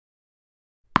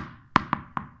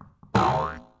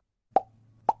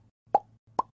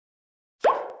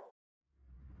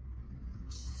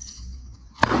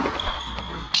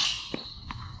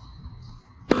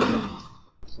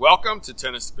Welcome to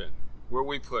Tennis Spin, where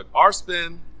we put our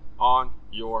spin on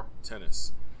your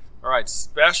tennis. All right,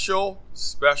 special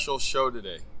show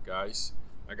today, guys.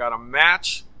 I got a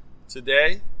match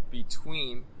today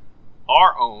between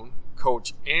our own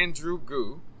Coach Andrew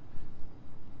Gu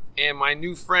and my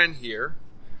new friend here,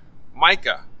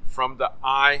 Mikra from the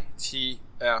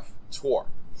ITF Tour.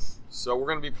 So we're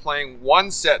going to be playing one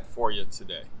set for you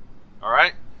today. All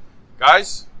right,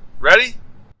 guys, ready?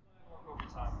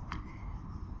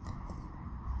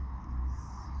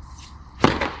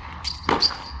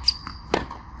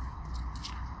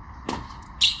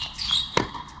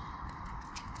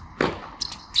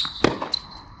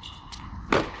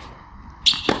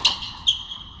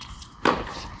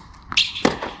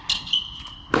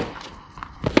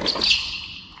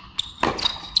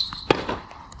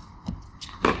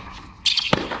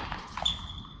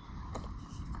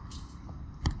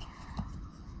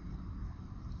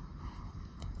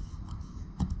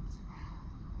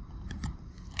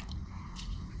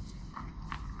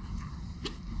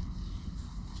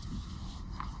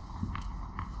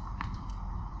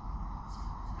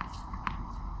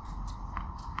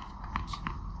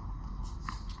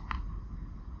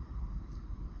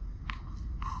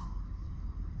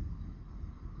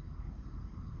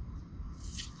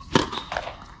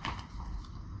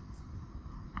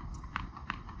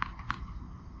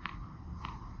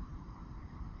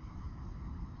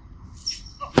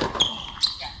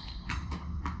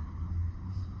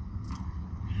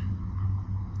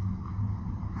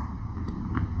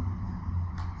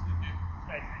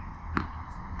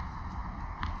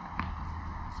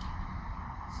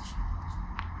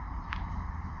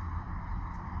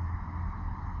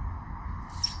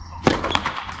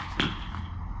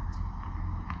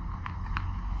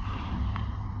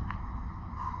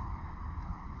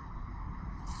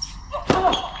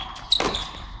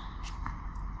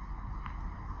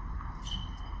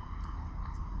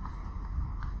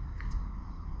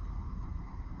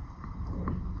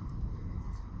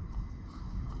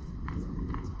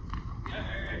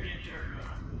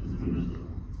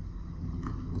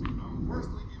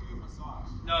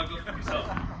 No, go for yourself.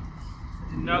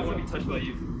 I do not want to be touched by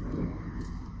you.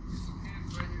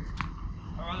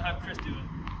 I'd rather have Chris do it.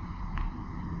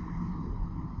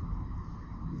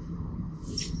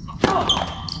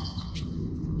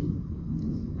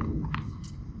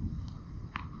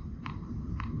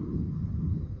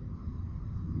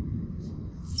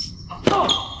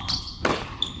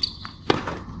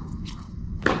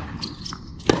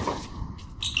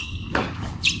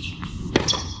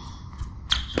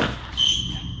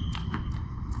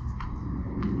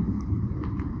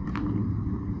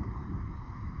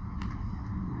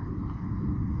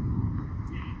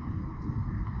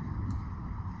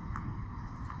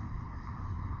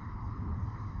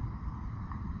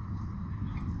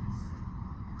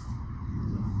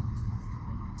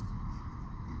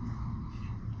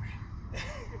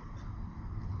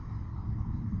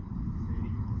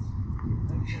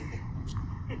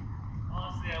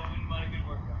 Honestly, I wouldn't mind a good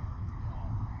workout.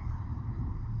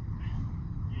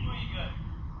 You know you're good.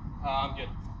 I'm good.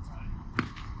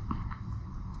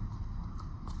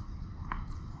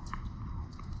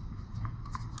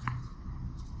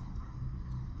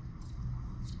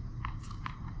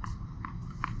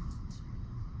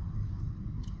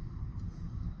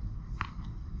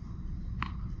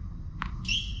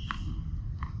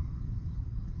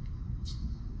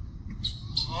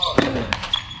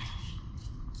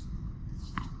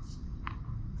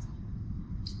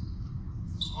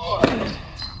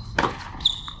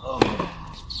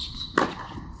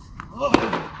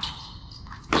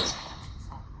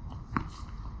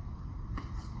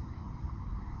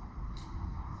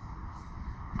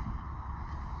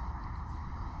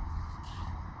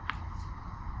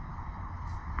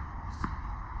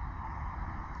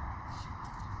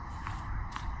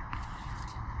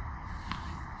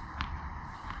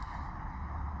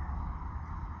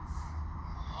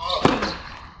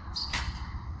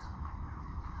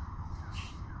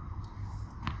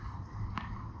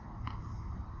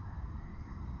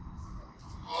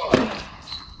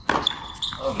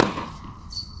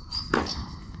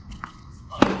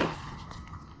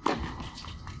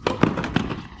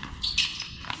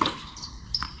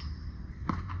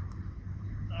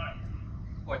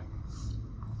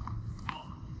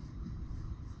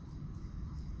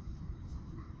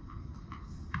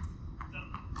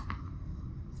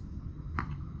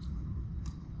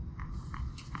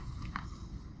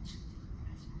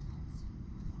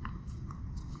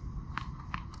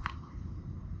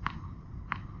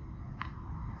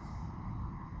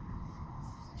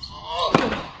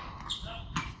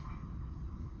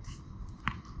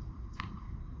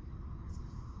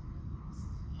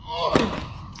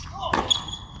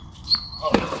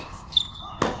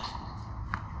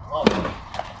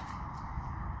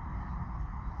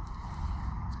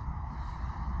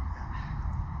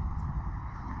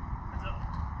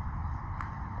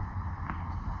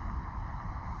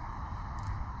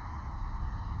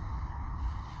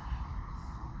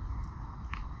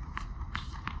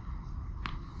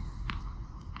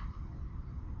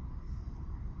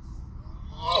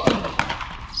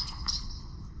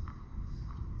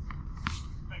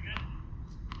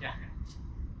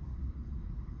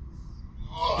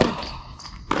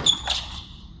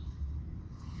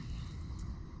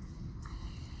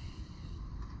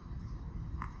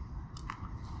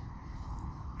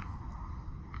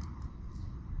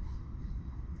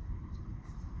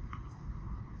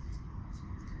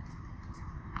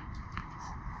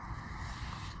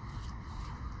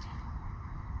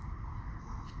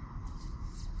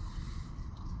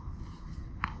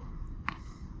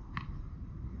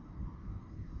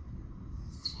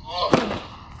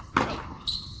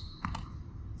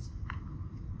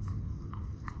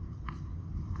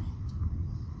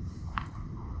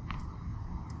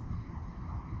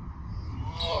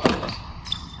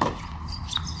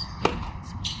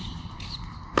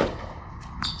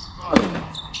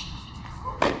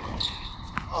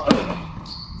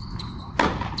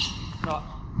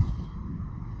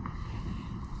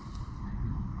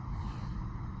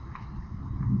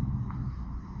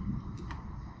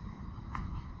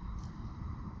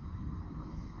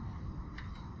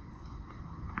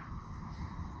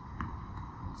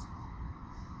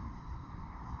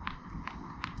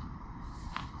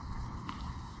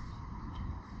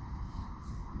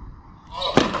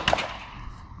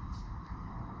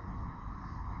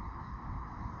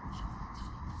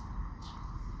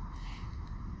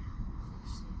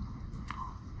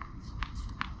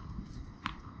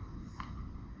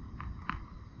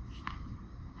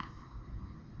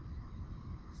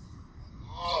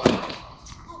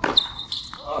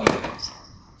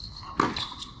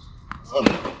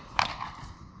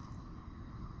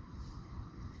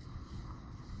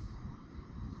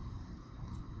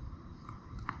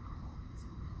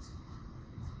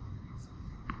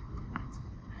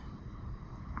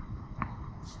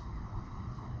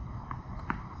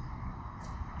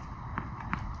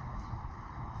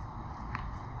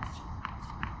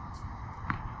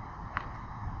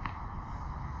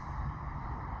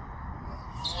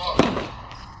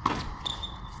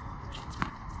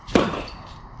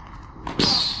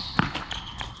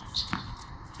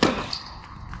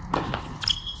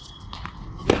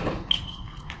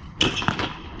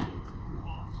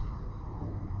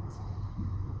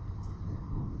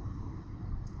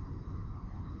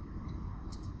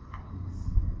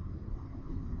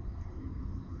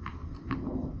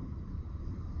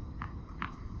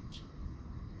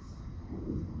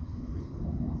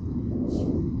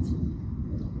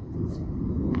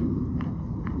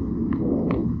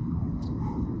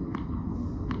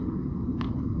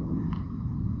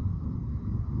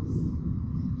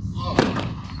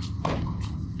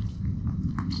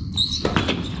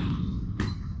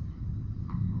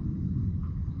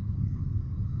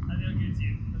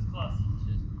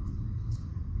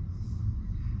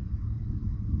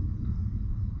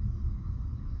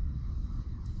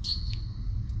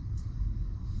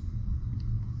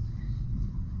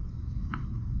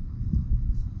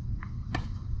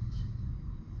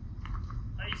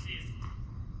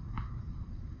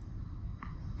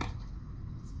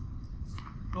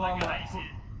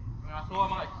 I thought I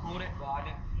might have caught it, but I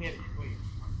didn't hit it quick.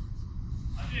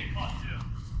 I did caught too.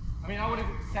 I mean, I would have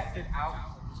accepted out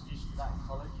and just used that in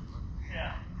college.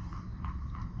 Yeah.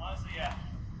 Honestly, yeah.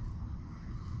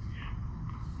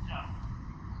 Yeah.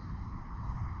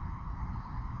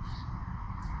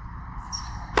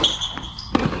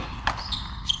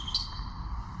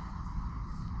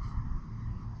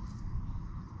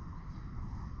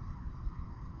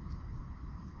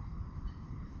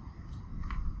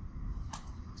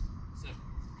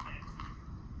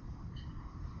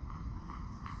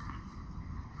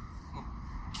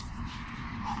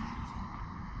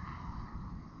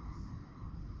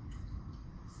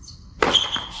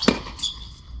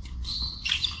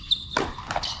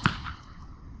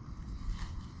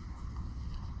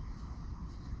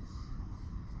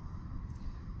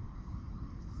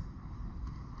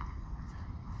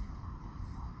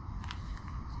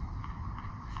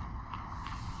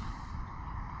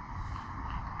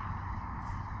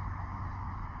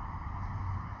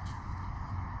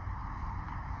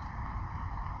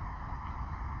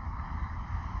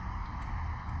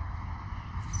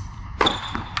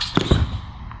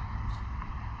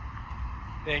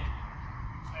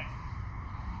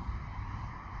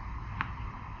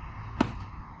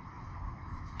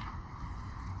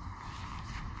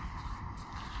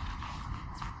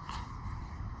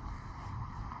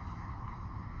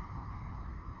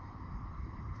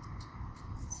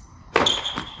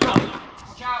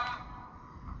 out.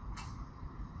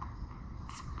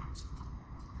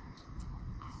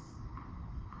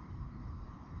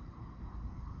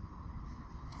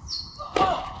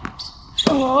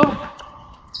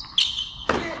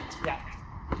 Yeah.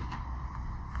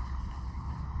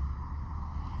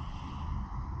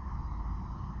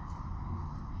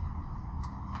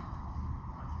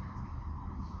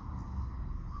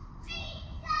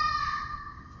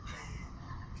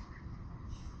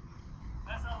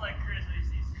 That sounds like Chris when he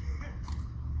sees you.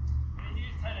 When he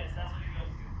sees tennis, that's what he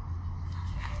goes to.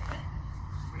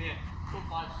 When you pull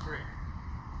 5 straight.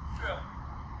 True.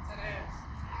 Tennis.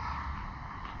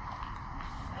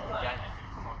 Hold on. Yeah.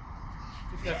 Come on.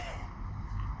 Good step.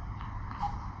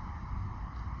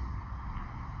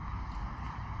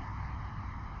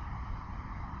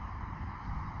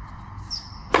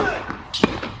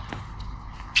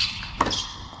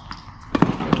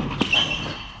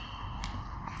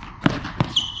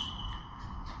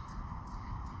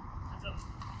 Hands up.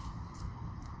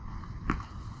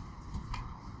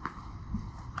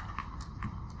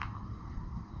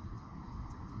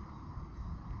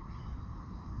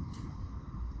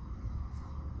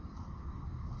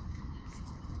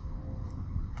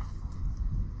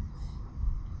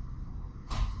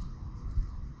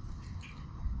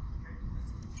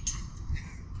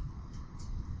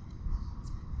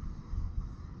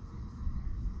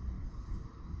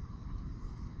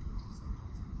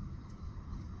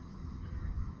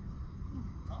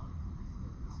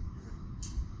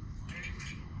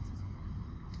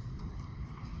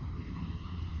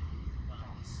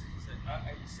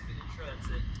 I just say the intro, that's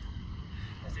it.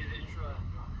 I say the intro, I'm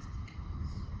done.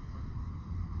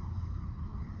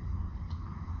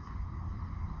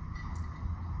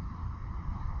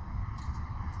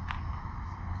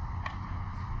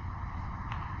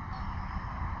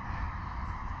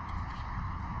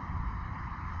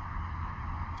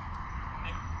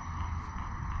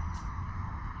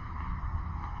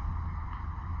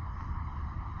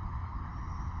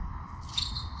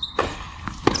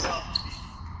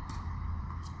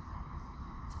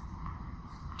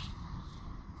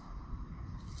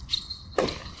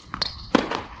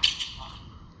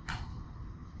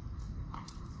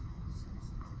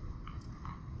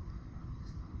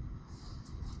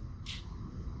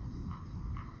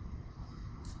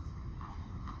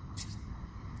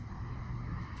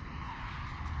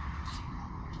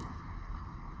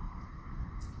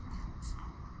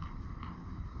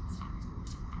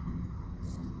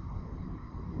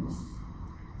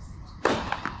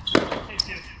 Take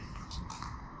 2.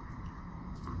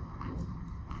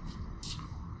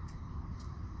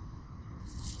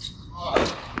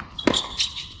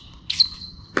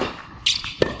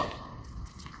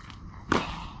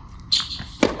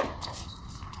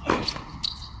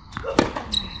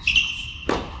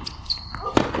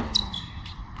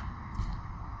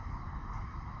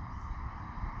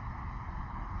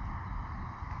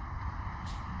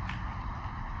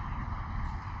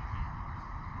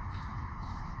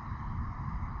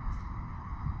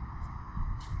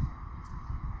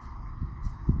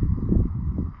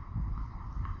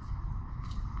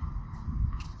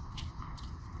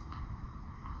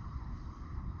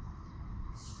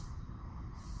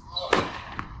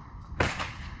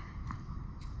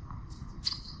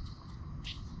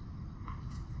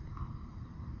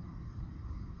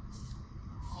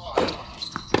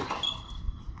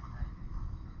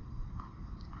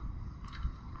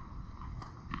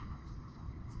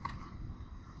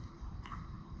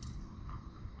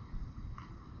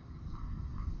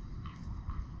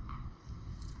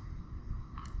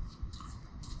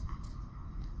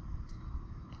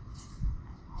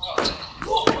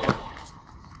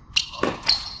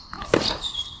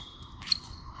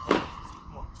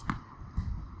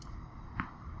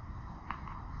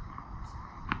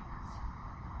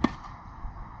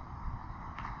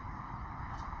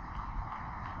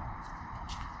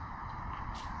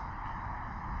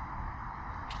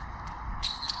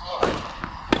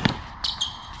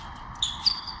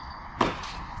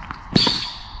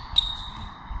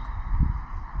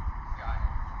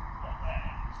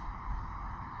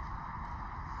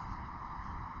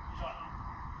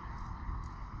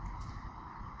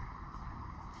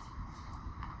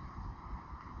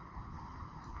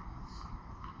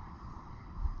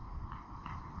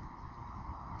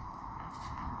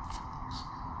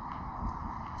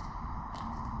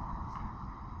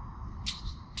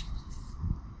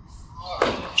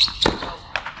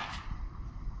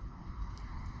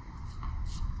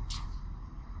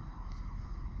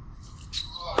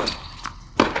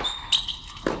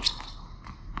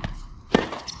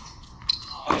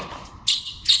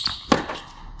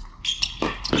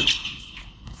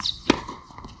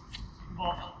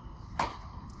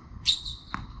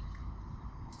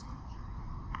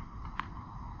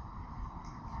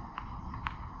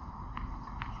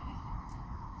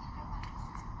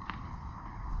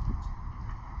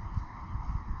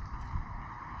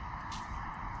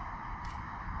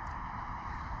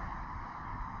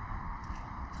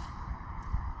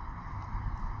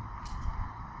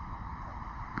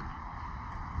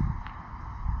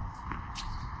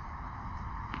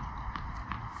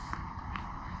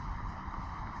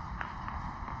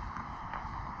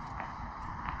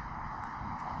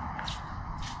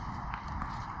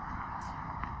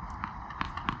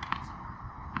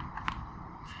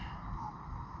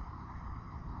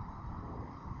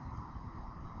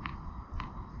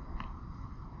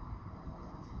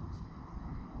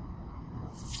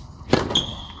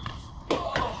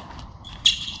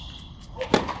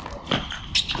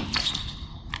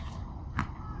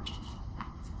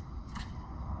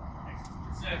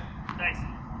 Nice.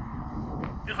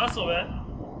 Good hustle, man.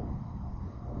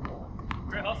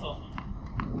 Great hustle.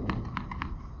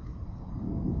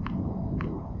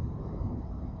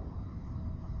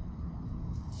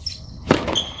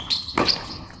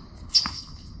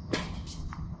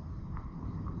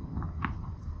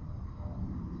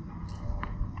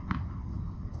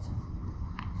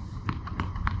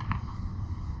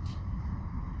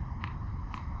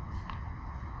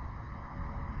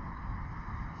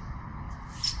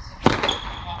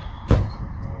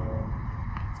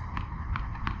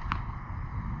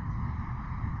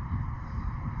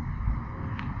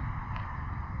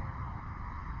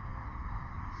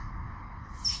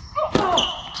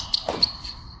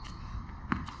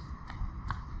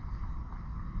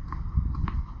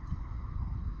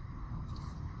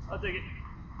 I'll take it.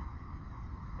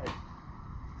 Hey.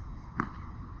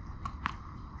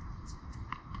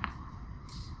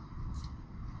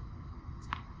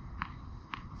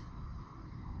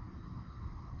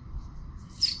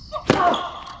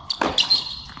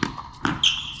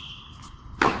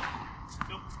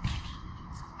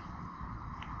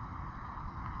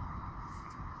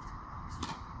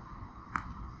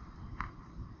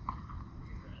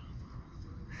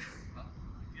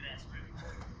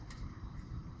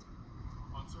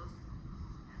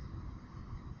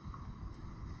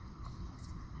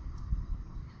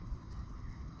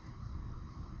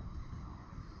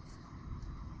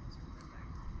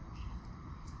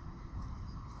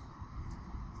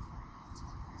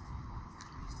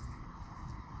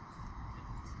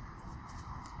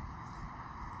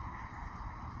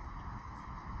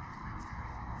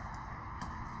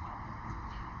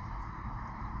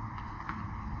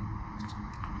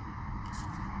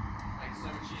 So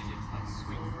much easier to like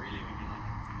swing freely when you're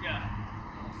like, Yeah.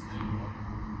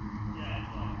 Yeah,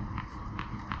 it's fine.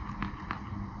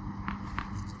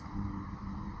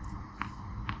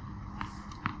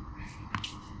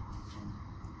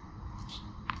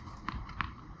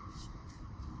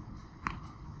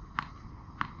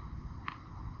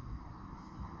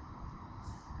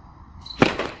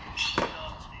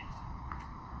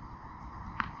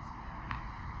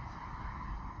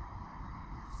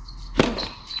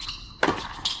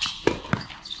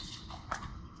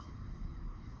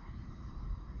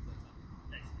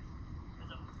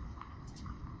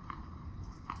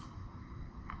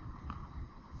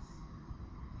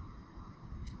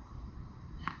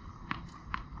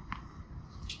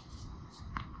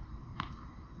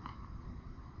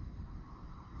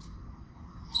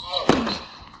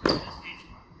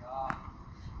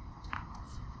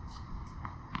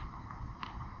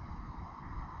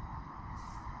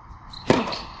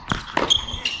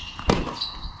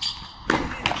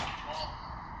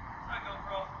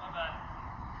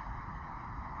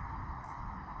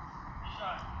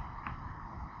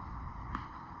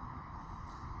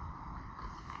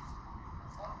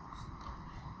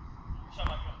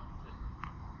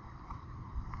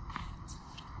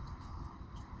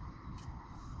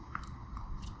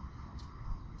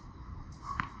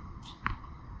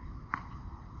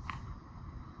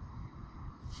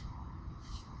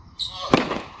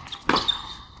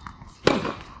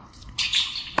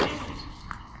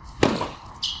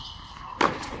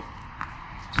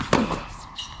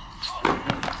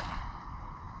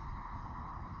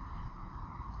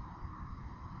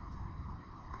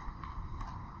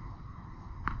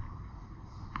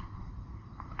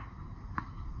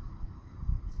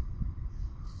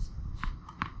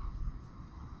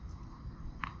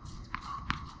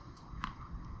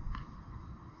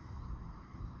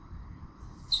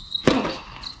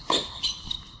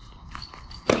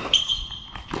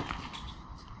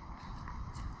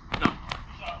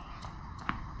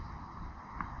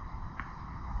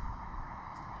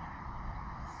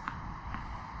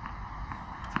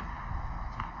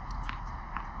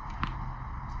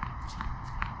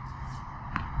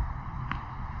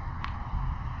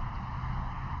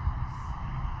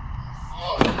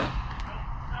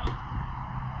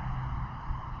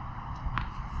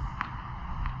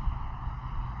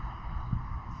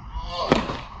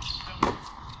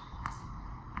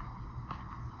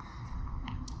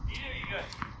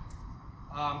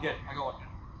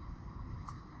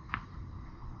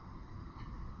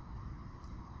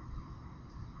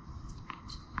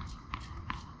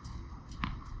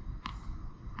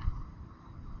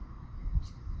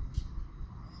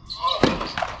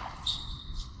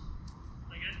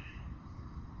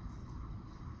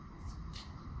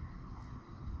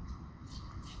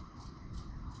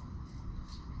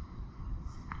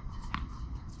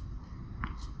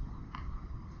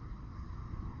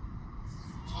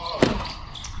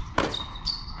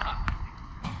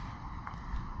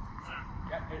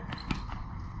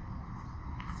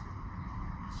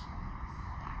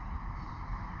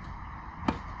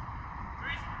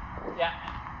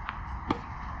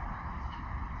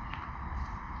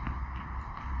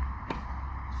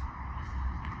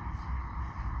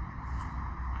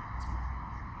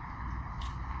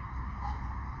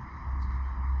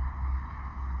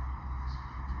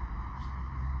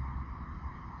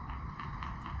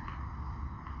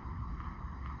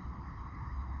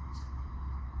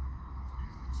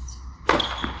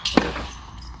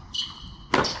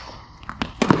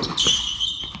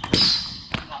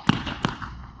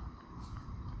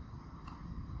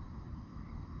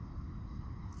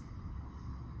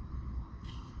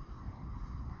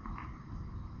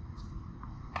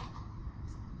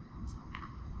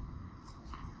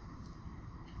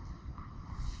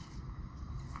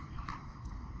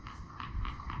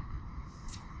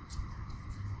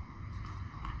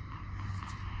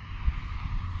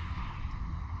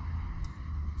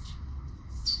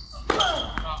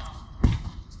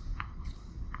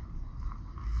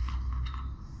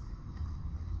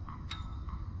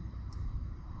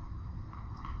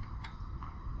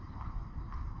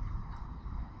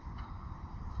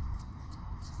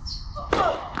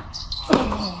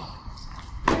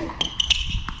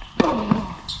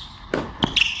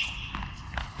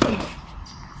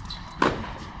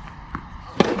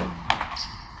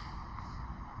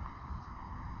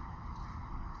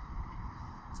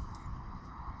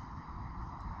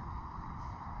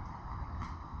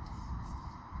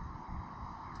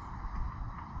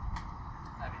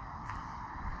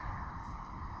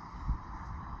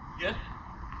 Good?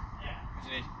 Yeah. What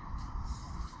you need?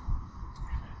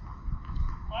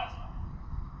 What?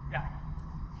 Yeah.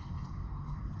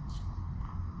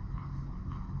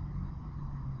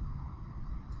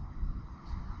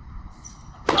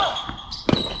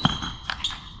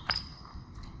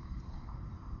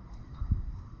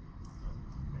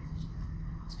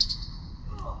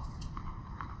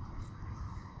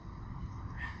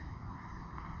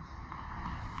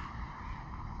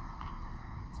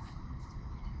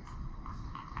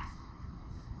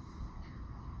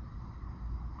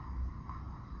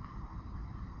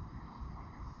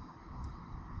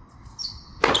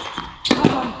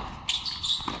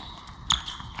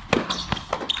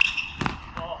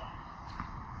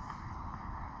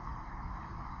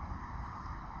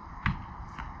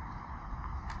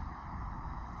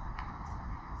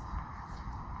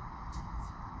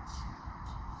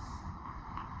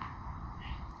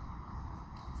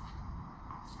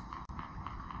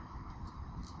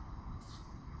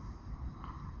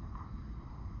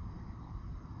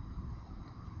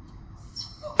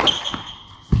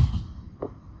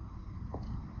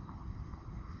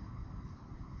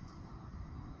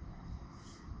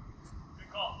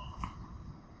 Good call.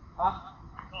 Huh?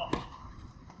 Good call.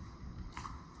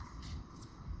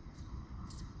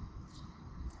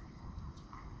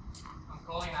 I'm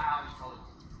calling that out in college.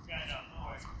 Yeah, I know. Don't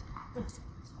worry.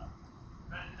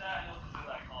 I know what to do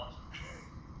that college.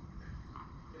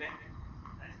 Good in.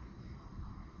 Nice.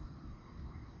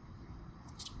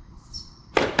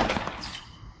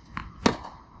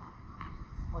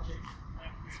 Watch it.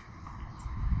 Thank you.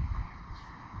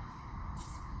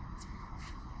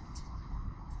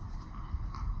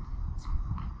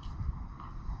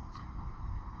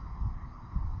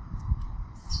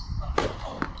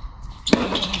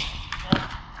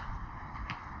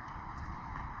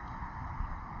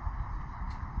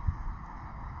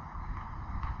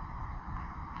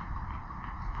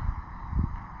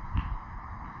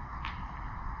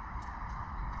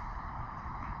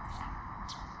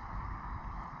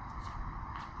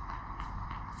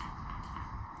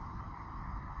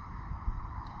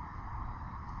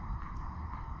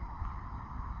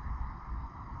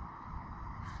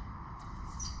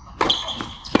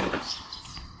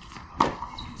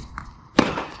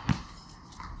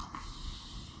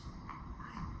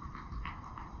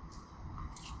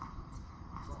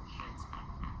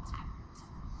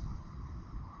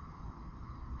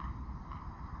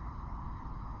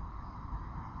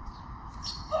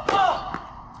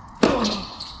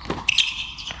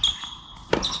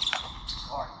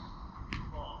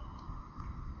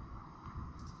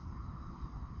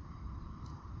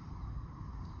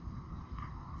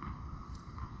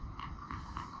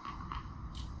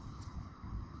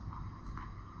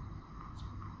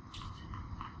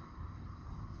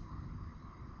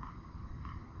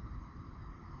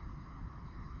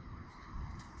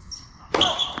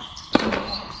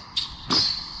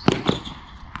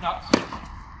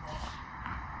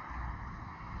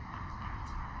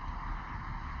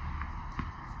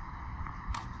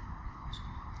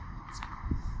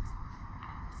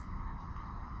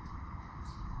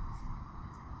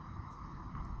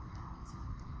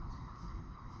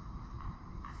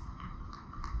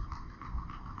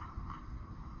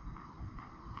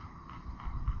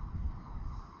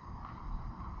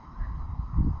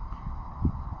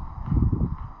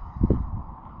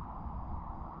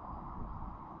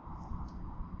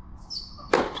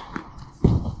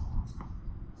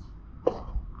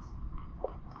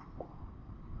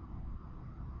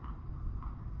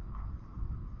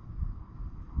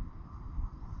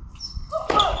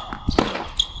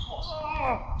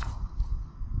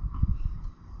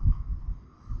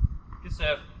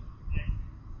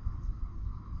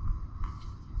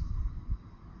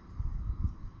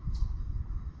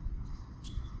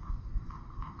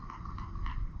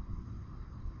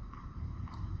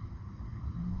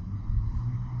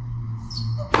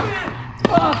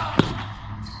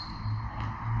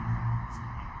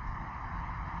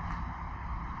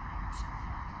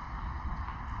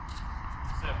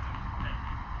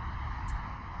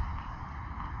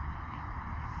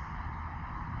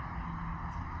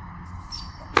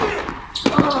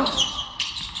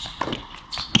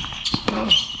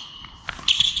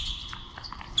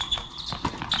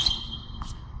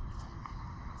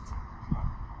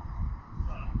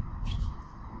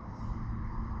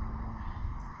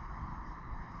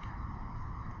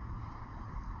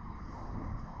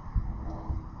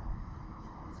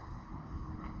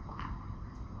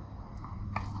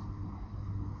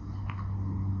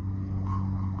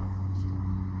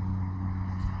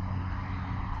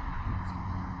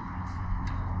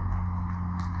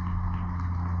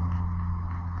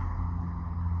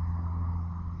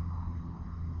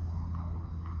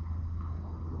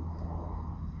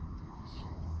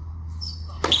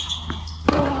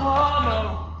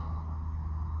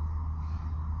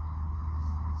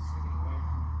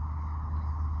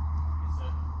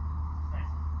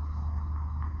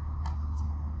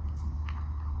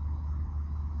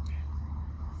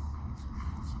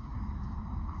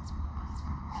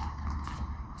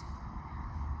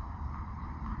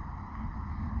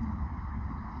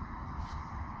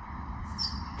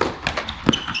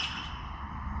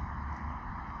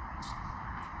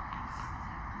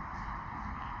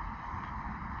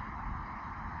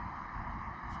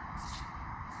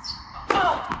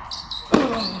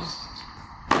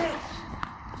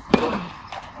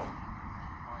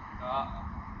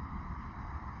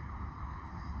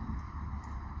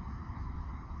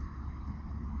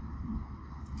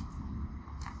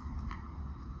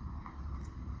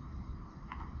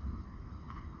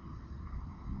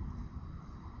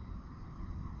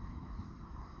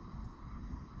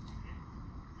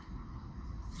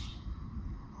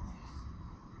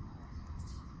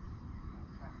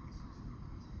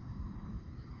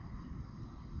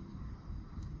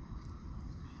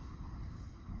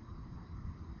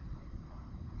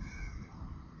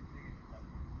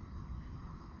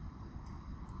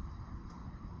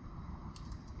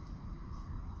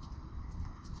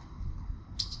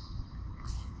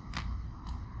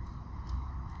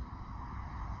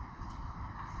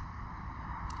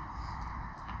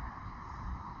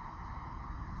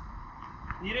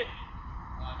 Need it?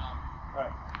 No. All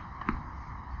right.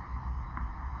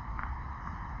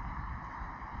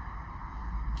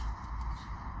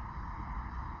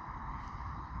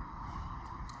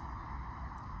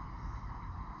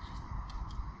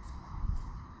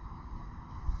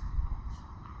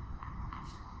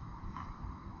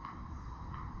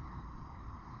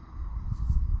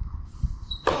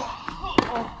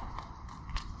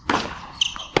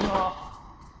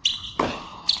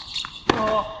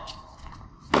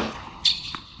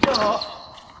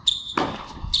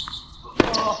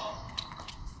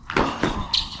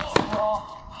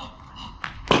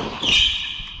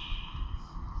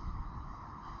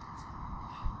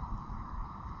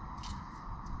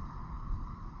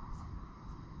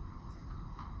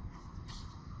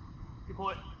 Good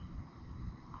point.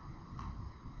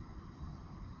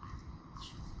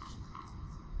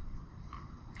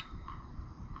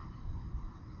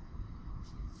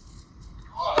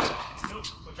 Nope,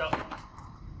 watch out.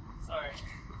 Sorry.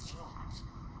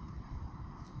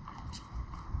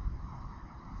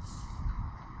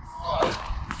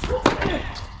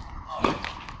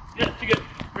 Yeah, too good.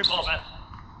 Great ball, man.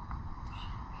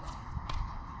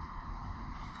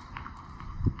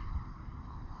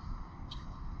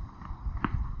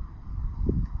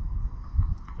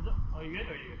 Oh, you good?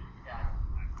 Or are you good? Yeah.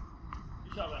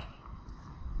 Good shot, man.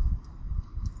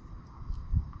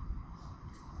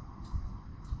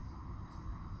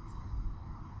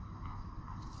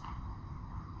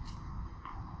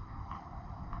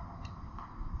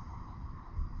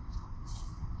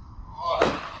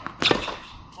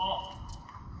 Ball.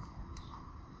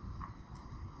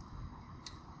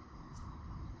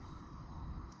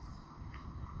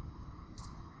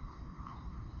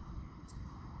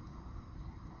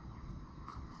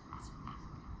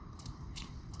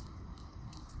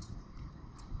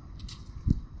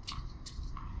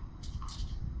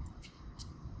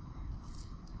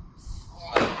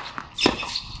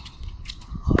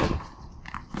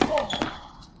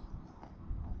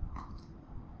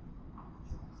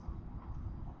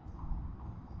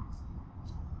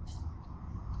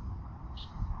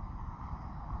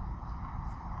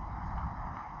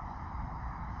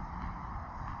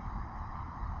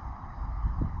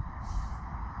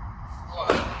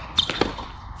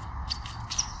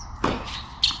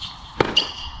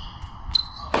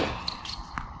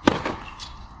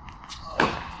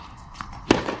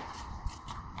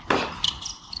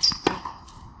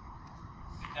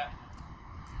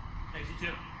 Thanks, you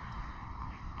too.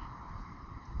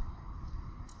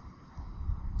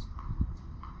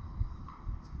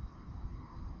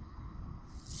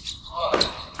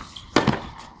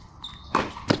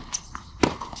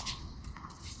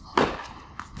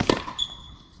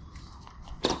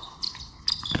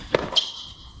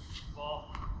 Ball.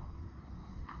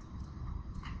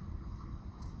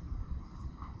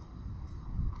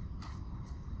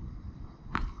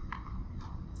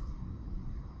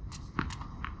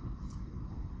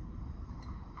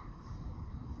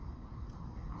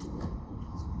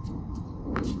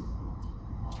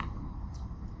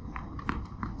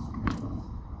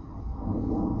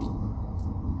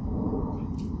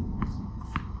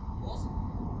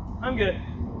 I'm good.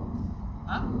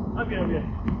 Huh? I'm good, I'm good.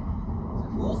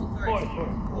 Fourth or third? Fourth.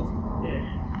 Fourth. Yeah.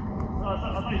 No, I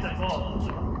thought you said ball.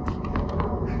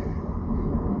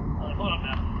 Hold up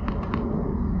now.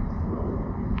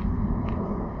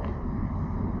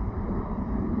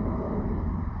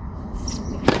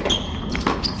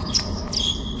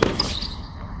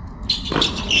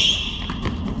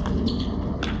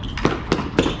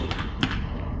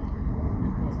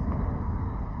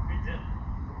 Great tip.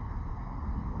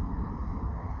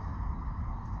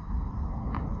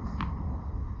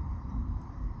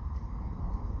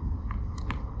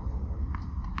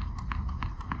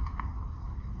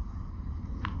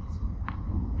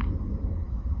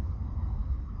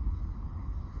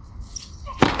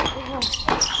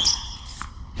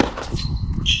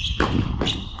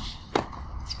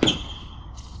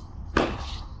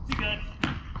 You good?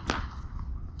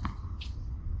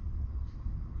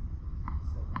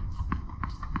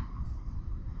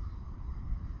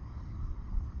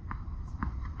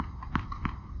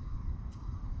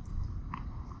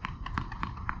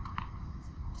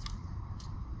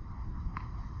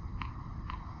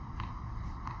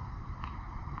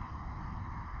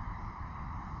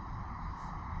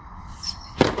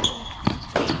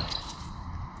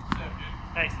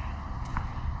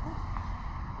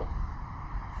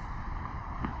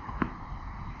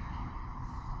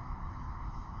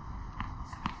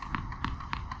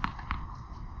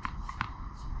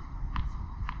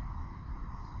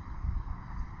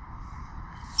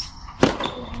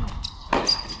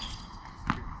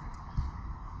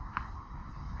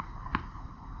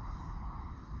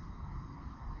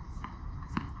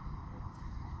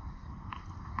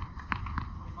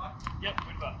 Yep,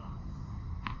 good ball.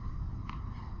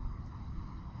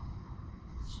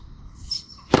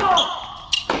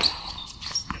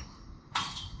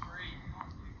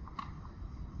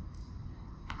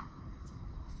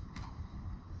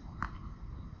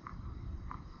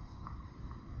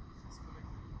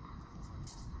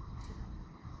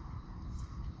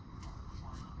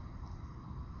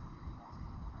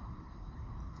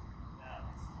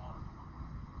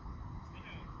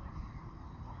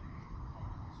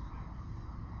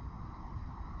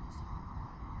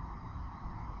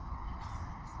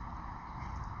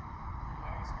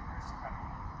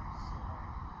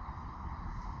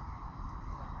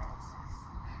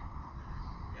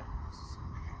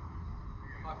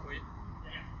 For you.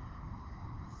 Yeah.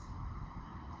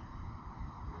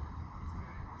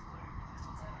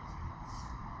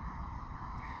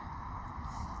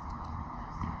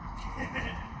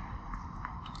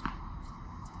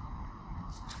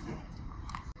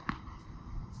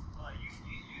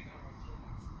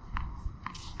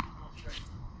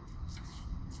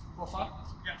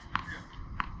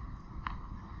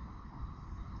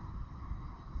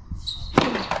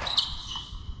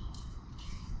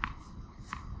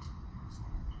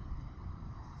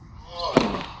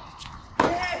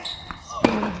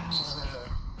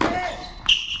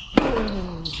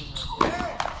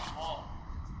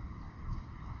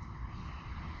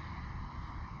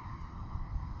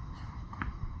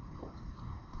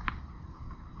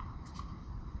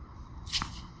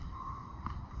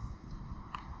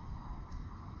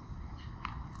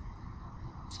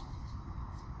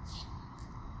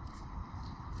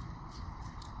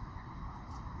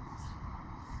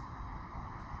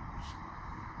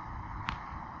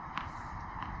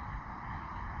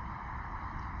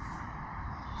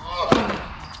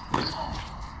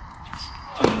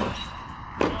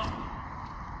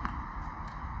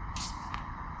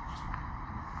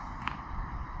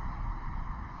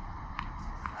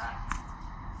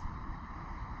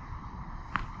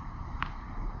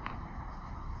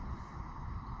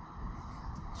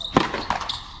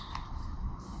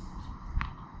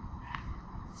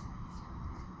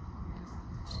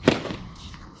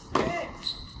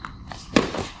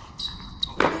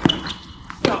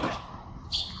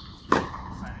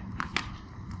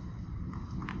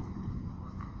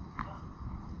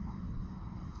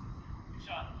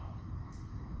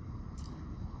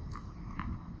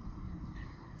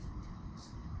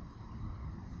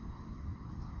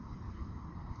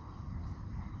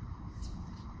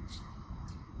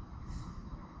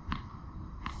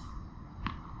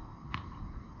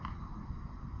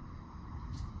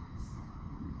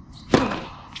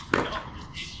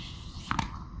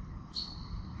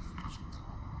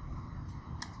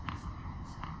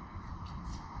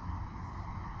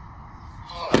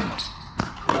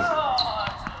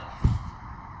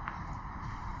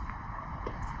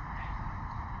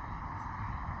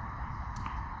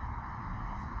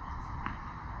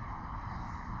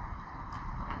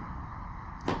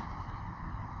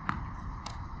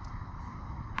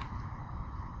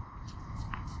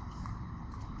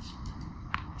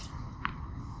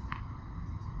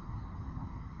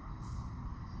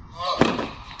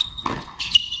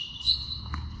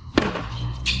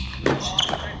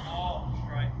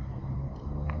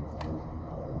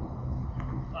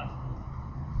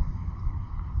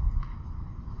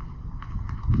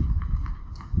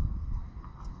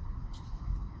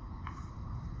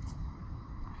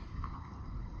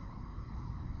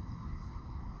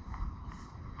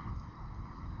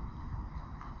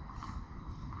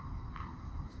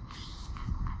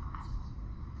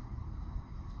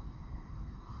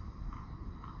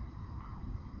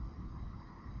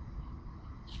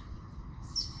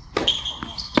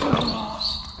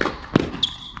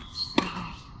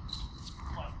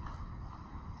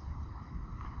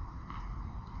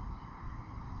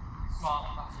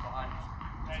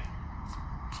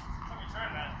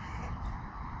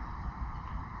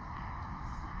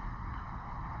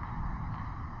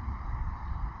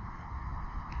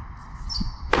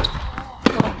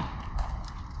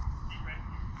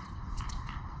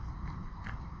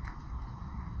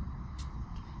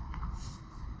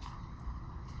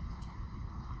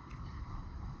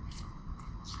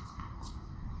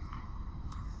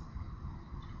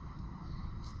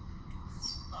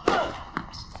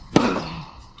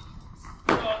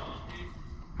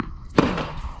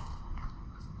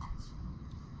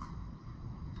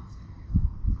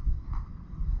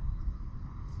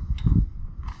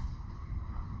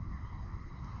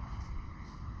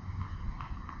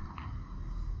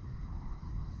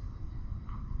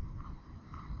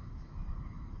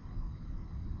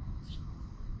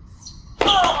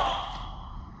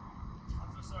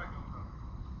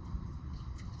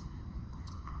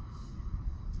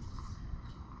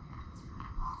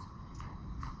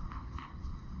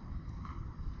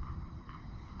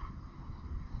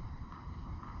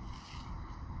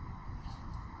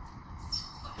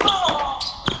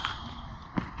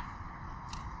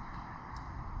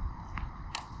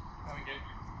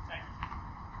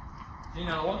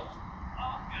 another one?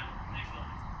 Oh, good. Next one.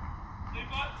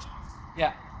 35?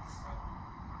 Yeah.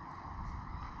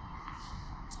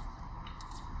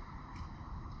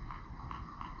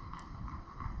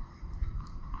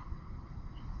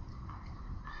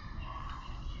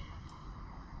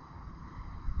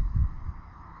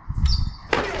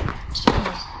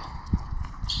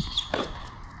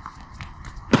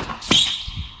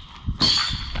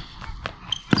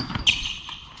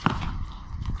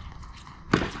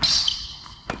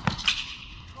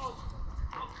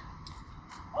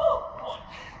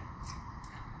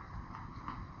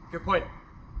 Good point.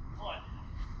 One.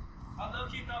 I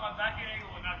low-key thought my backhand angle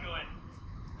would not go in.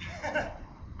 That's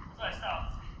why I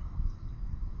stopped.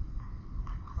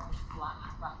 Flat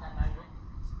backhand angle.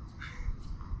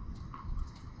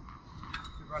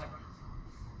 Good running.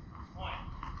 One.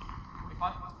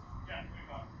 25? Yeah,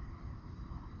 25.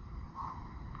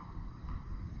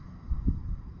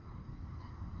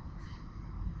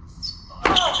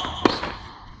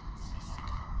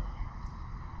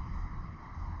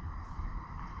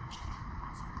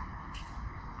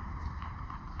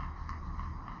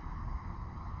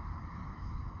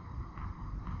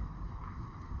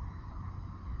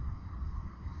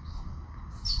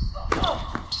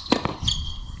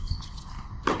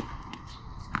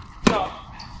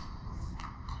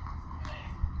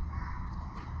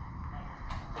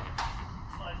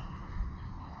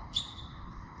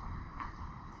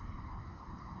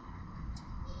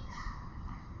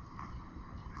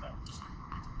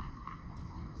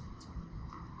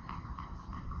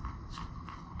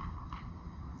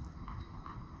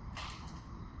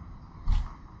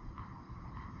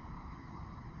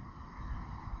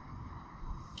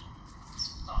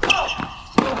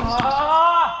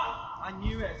 I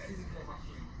knew it.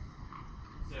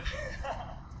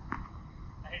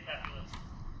 I hate that feeling.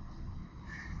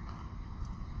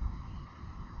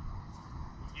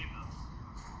 You know.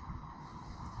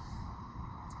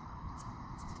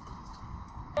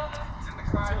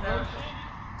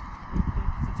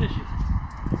 It's a tissue.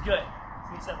 It's good.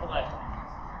 It's me set for life.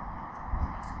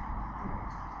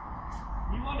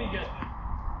 You want me good?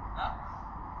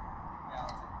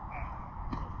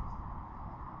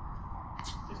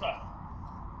 Too fast.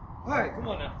 Alright, come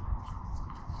on now.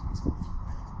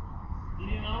 You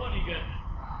need another one? You good?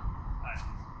 Alright.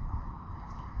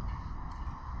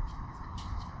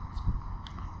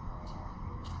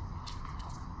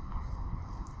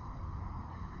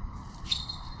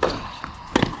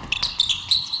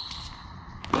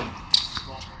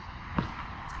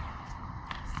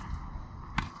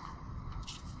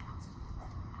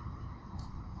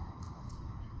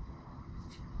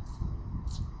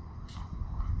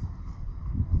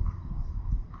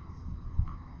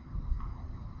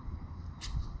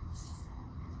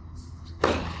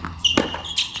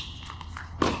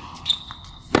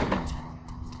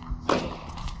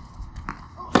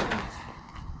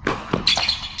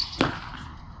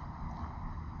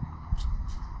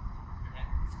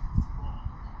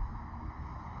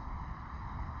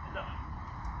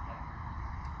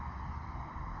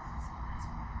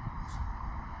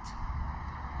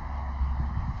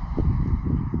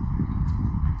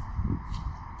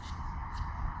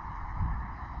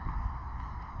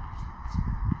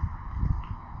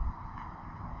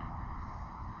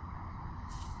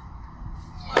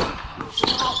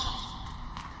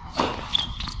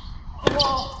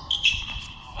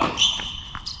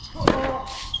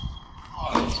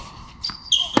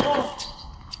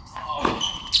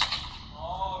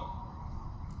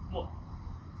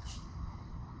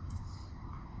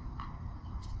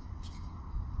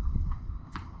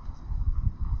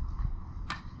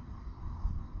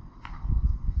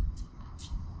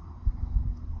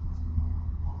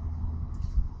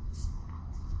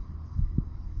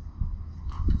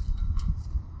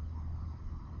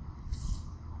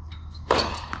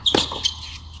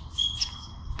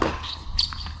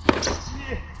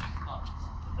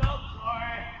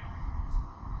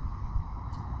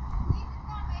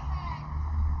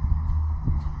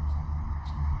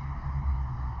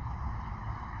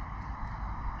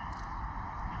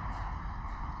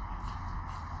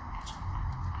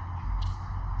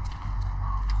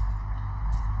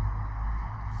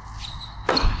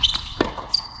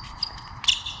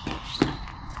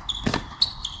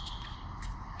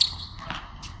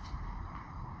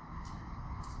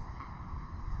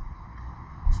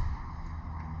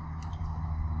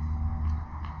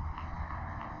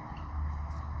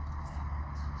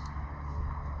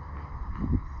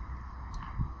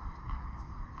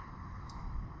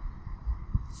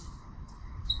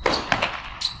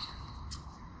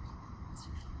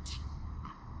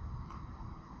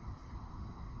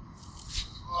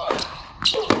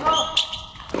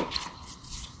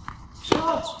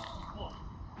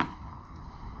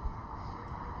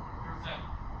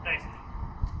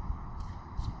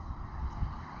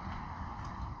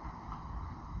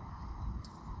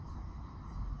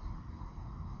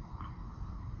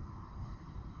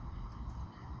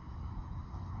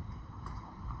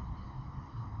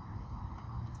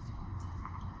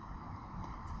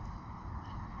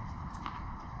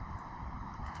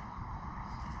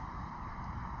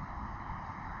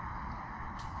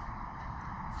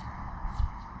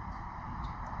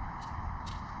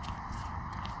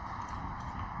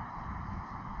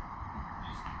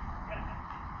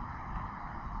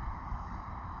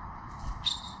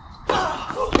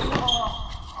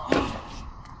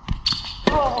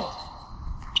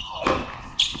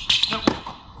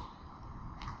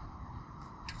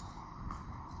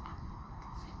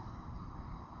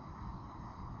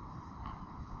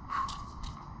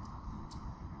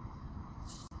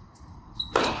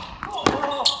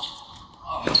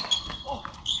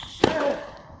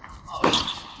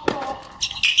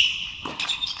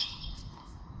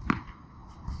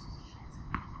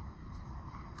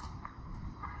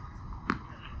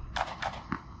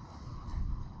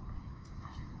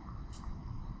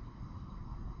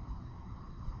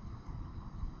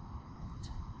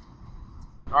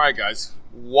 All right, guys.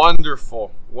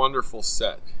 Wonderful, wonderful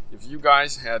set. If you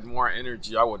guys had more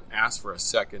energy, I would ask for a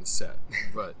second set.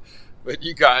 But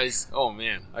you guys, oh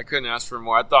man, I couldn't ask for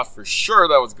more. I thought for sure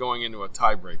that was going into a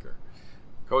tiebreaker.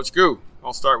 Coach Gu,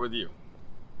 I'll start with you.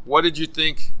 What did you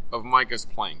think of Micah's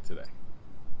playing today?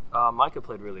 Micah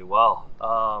played really well.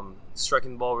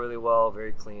 Striking the ball really well,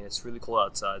 very clean. It's really cold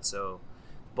outside, so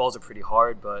balls are pretty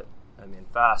hard, but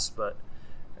fast. But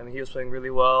he was playing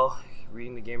really well,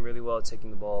 reading the game really well,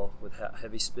 taking the ball with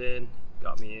heavy spin,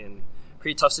 got me in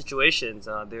pretty tough situations.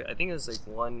 I think it was like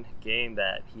one game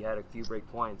that he had a few break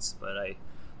points, but I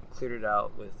cleared it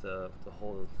out with the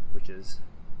whole, which is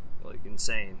like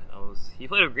insane. He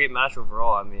played a great match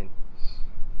overall. I mean,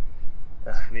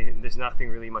 there's nothing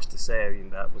really much to say. I mean,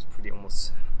 that was pretty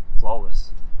almost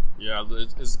flawless. Yeah,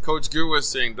 as Coach Gu was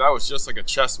saying, that was just like a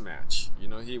chess match. You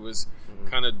know, he was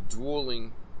kind of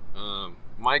dueling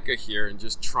Micah here and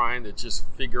just trying to just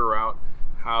figure out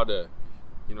how to,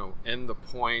 end the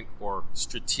point or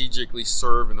strategically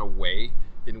serve in a way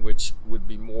in which would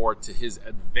be more to his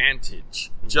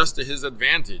advantage. Just to his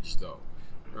advantage, though,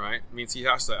 right? It means he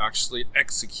has to actually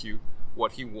execute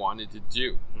what he wanted to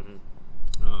do.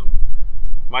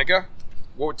 Micah,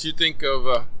 what do you think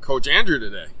of Coach Andrew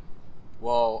today?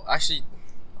 Well, actually,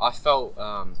 I felt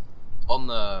on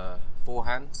the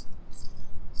forehand.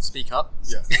 Speak up.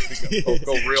 Yeah, speak up.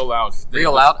 Go real loud.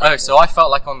 Real loud. Oh, so I felt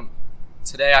like on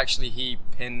today, actually, he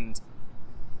pinned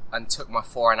and took my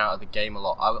forehand out of the game a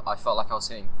lot. I felt like I was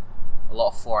hitting a lot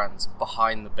of forehands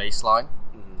behind the baseline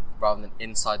rather than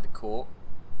inside the court,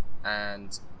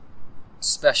 and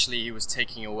especially he was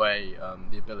taking away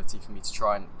the ability for me to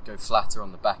try and go flatter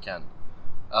on the backhand.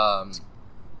 But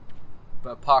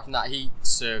apart from that, he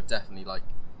served definitely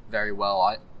very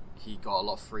well. He got a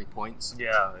lot of free points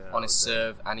on his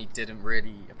serve, and he didn't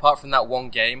really. Apart from that one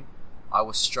game, I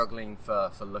was struggling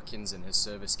for look-ins in his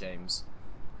service games,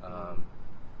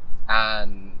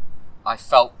 and I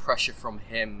felt pressure from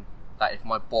him that if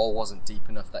my ball wasn't deep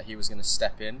enough, that he was going to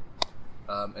step in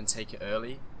and take it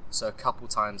early. So a couple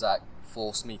times that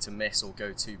forced me to miss or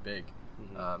go too big,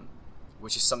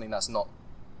 which is something that's not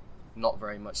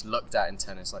very much looked at in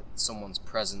tennis, like someone's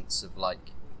presence of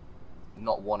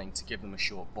not wanting to give them a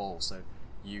short ball, so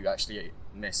you actually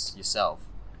miss yourself.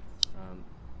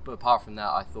 But apart from that,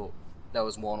 I thought there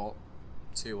was one or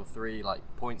two or three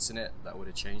points in it that would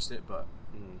have changed it, but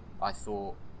I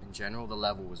thought in general the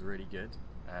level was really good,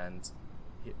 and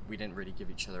we didn't really give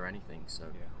each other anything. So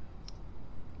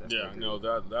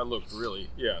that looked really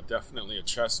definitely a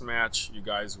chess match. You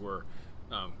guys were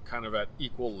kind of at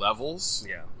equal levels,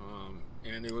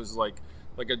 and it was like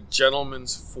a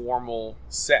gentleman's formal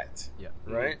set,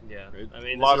 right?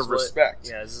 A lot of respect.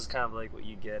 This is kind of like what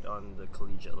you get on the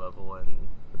collegiate level and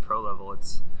the pro level.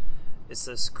 It's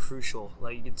just crucial.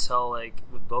 You could tell,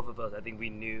 with both of us, I think we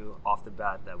knew off the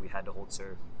bat that we had to hold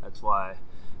serve. That's why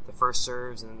the first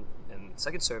serves and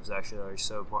second serves actually are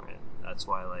so important. That's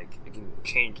why it can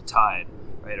change the tide,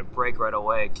 right? A break right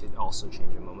away could also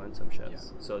change a momentum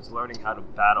shift. So it's learning how to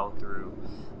battle through,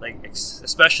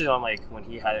 especially on when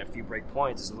he had a few break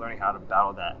points, is learning how to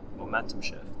battle that momentum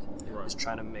shift. Right. Just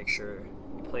trying to make sure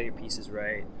you play your pieces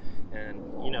right, and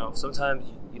sometimes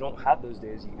you don't have those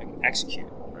days. You can execute,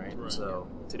 right? So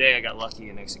today I got lucky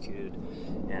and executed,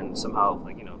 and somehow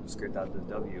scraped out the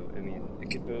W. I mean, it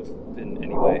could have been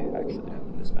any way actually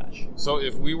in this match. So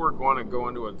if we were going to go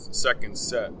into a second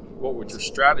set, what would your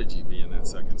strategy be in that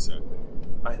second set?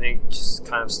 I think just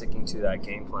kind of sticking to that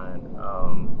game plan,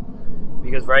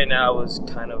 because right now I was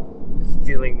kind of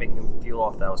making him feel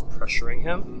off that I was pressuring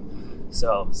him.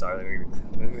 So sorry,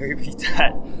 let me repeat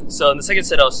that. So in the second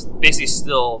set, I was basically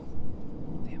still.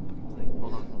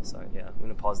 Hold on. Oh, sorry. Yeah, I'm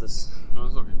gonna pause this. No,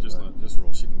 it's okay. Just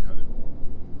roll. She can cut it.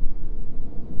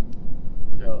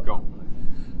 Okay, go.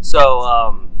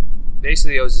 So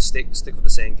basically, I was just stick with the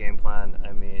same game plan.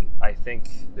 I mean, I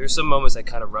think there's some moments I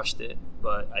kind of rushed it,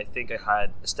 but I think I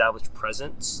had established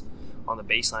presence on the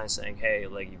baseline, saying, "Hey,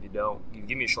 if you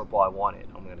give me a short ball, I want it.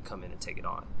 I'm going to come in and take it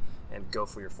on, and go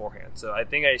for your forehand." So I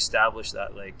think I established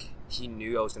that he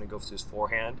knew I was going to go for his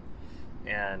forehand,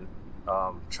 and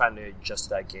trying to adjust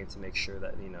that game to make sure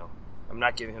that I'm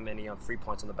not giving him any free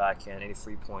points on the backhand, any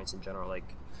free points in general,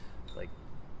 like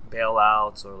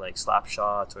bailouts or slap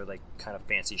shots or kind of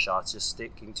fancy shots. Just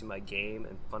sticking to my game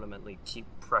and fundamentally keep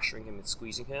pressuring him and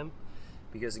squeezing him.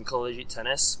 Because in collegiate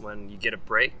tennis, when you get a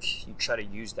break, you try to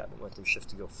use that momentum shift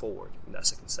to go forward in that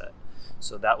second set.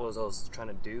 So that was what I was trying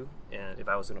to do. And if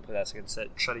I was going to play that second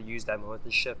set, try to use that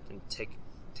momentum shift and take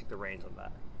the reins on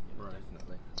that. Right.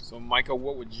 Definitely. So, Micah,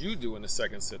 what would you do in the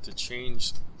second set to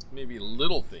change maybe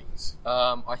little things?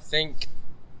 I think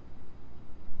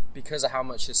because of how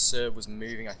much his serve was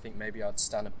moving, I think maybe I'd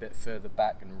stand a bit further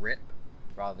back and rip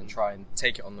rather than try and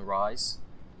take it on the rise,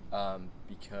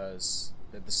 because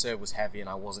the serve was heavy and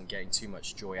I wasn't getting too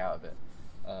much joy out of it.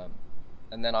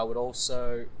 And then I would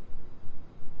also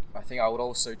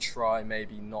try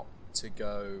maybe not to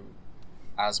go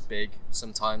as big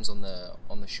sometimes on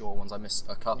the short ones. I missed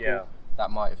a couple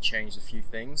that might have changed a few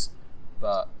things,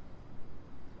 but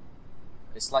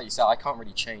it's like you said, I can't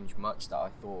really change much that I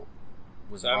thought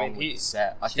was wrong with the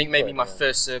set. I think maybe my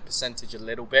first serve percentage a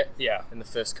little bit in the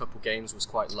first couple games was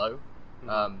quite low,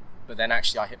 but then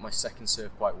actually I hit my second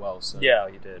serve quite well. So yeah,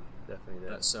 you did, definitely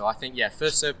did. So I think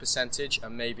first serve percentage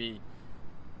and maybe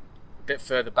a bit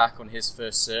further back on his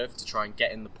first serve to try and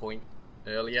get in the point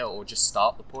earlier, or just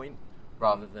start the point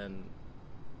rather than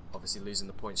obviously losing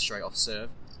the point straight off serve,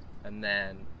 and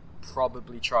then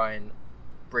probably try and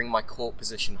bring my court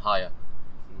position higher.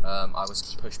 I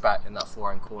was pushed back in that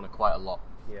forehand corner quite a lot.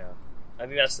 Yeah, I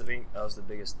think that's the thing. That was the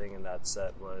biggest thing in that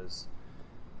set, was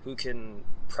who can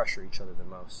pressure each other the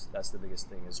most. That's the biggest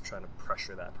thing, is trying to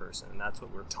pressure that person, and that's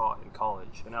what we're taught in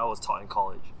college. And I was taught in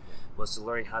college was to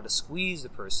learning how to squeeze the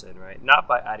person, right? Not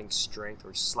by adding strength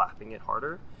or slapping it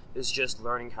harder. It's just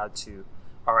learning how to,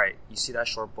 all right, you see that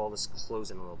short ball, let's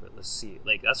close in a little bit, let's see it.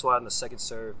 Like, that's why on the second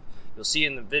serve, you'll see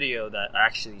in the video that I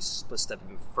actually split step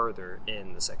even further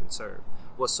in the second serve,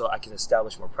 was so I can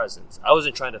establish more presence. I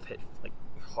wasn't trying to hit like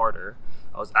harder,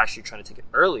 I was actually trying to take it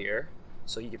earlier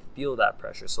so he could feel that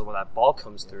pressure. So when that ball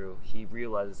comes through, he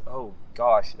realizes, oh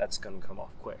gosh, that's going to come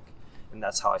off quick. And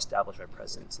that's how I established my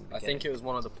presence in the beginning. I think it was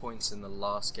one of the points in the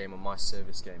last game of my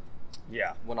service game.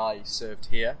 Yeah. When I served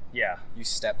here, yeah, you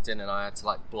stepped in and I had to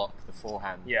like block the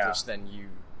forehand, which then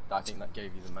I think that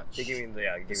gave you the match. They gave me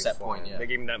the set point. Yeah. They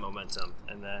gave me that momentum,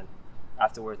 and then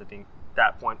afterwards, I think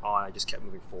that point on, I just kept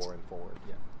moving forward and forward.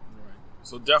 Yeah. Right.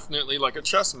 So definitely like a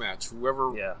chess match.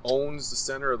 Whoever owns the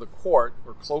center of the court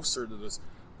or closer to this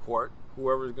court,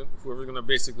 whoever's going to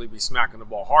basically be smacking the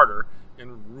ball harder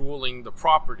and ruling the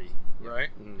property, right?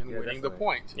 And winning the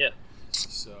point. Yeah.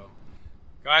 So,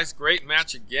 guys, great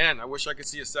match again. I wish I could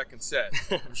see a second set.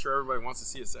 I'm sure everybody wants to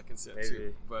see a second set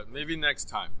too, but maybe next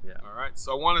time. Yeah. All right.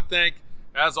 So I want to thank,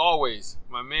 as always,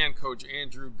 my man, Coach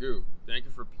Andrew Gu. Thank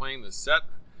you for playing the set.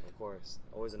 Of course.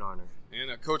 Always an honor.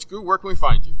 And Coach Gu, where can we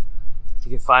find you?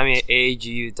 You can find me at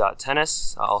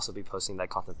agu.tennis. I'll also be posting that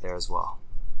content there as well.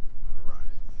 All right.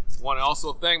 I want to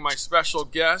also thank my special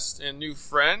guest and new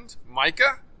friend,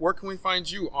 Mikra. Where can we find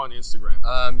you on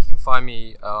Instagram? You can find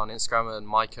me on Instagram at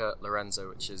Mikar Larenzo,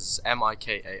 which is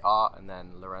Mikar, and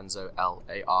then Larenzo,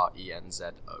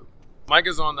 Larenzo. Mike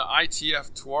is on the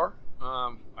ITF tour.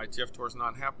 ITF tour is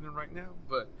not happening right now,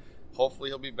 but hopefully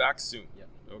he'll be back soon. Yeah.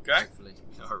 Okay? Hopefully.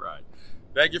 All right.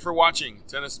 Thank you for watching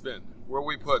Tennis Spin, where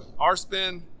we put our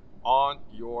spin on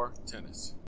your tennis.